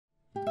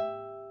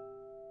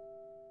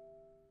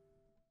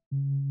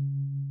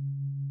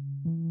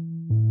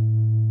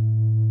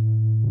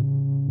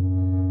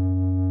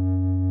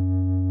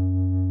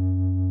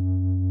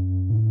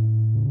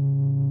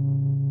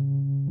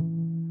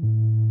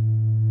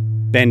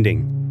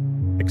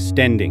Bending,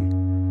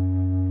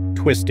 extending,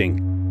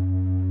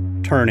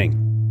 twisting,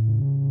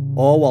 turning,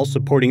 all while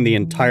supporting the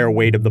entire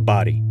weight of the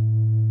body.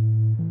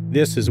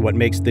 This is what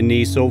makes the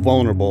knee so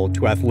vulnerable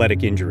to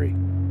athletic injury,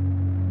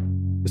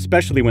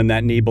 especially when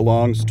that knee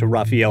belongs to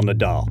Rafael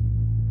Nadal.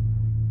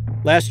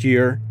 Last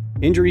year,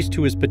 injuries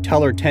to his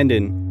patellar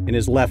tendon in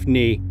his left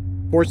knee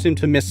forced him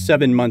to miss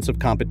 7 months of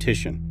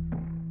competition.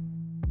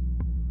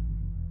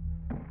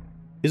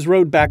 His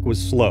road back was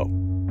slow,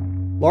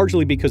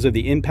 largely because of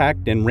the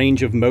impact and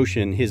range of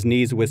motion his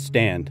knees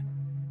withstand,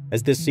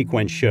 as this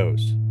sequence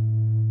shows.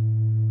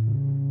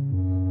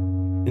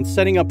 In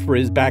setting up for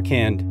his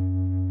backhand,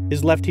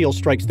 his left heel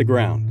strikes the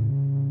ground,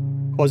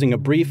 causing a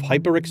brief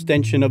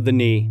hyperextension of the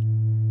knee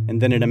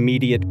and then an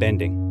immediate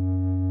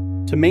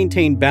bending. To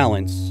maintain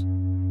balance,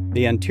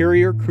 the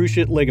anterior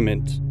cruciate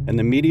ligament and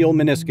the medial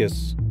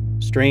meniscus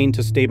strain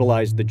to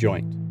stabilize the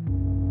joint.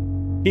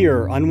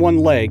 Here, on one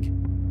leg,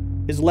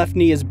 his left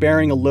knee is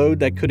bearing a load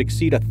that could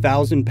exceed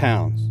 1,000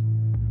 pounds.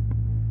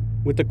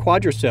 With the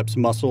quadriceps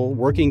muscle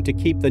working to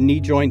keep the knee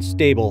joint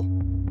stable,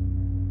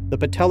 the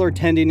patellar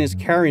tendon is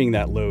carrying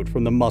that load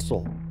from the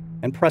muscle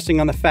and pressing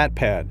on the fat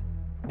pad,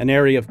 an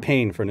area of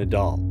pain for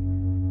Nadal.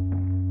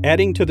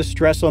 Adding to the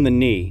stress on the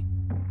knee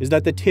is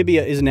that the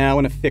tibia is now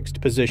in a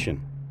fixed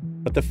position,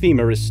 but the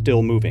femur is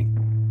still moving.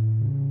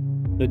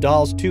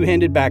 Nadal's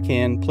two-handed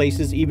backhand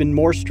places even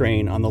more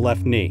strain on the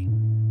left knee.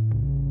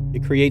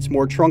 It creates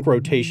more trunk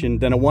rotation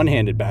than a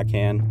one-handed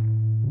backhand,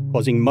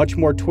 causing much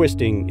more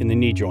twisting in the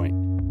knee joint,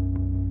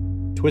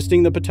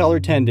 twisting the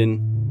patellar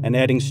tendon and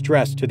adding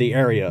stress to the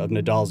area of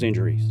Nadal's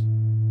injuries.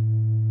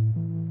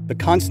 The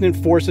constant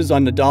forces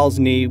on Nadal's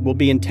knee will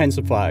be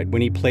intensified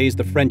when he plays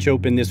the French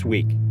Open this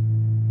week,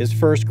 his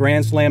first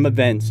Grand Slam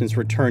event since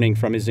returning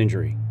from his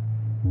injury.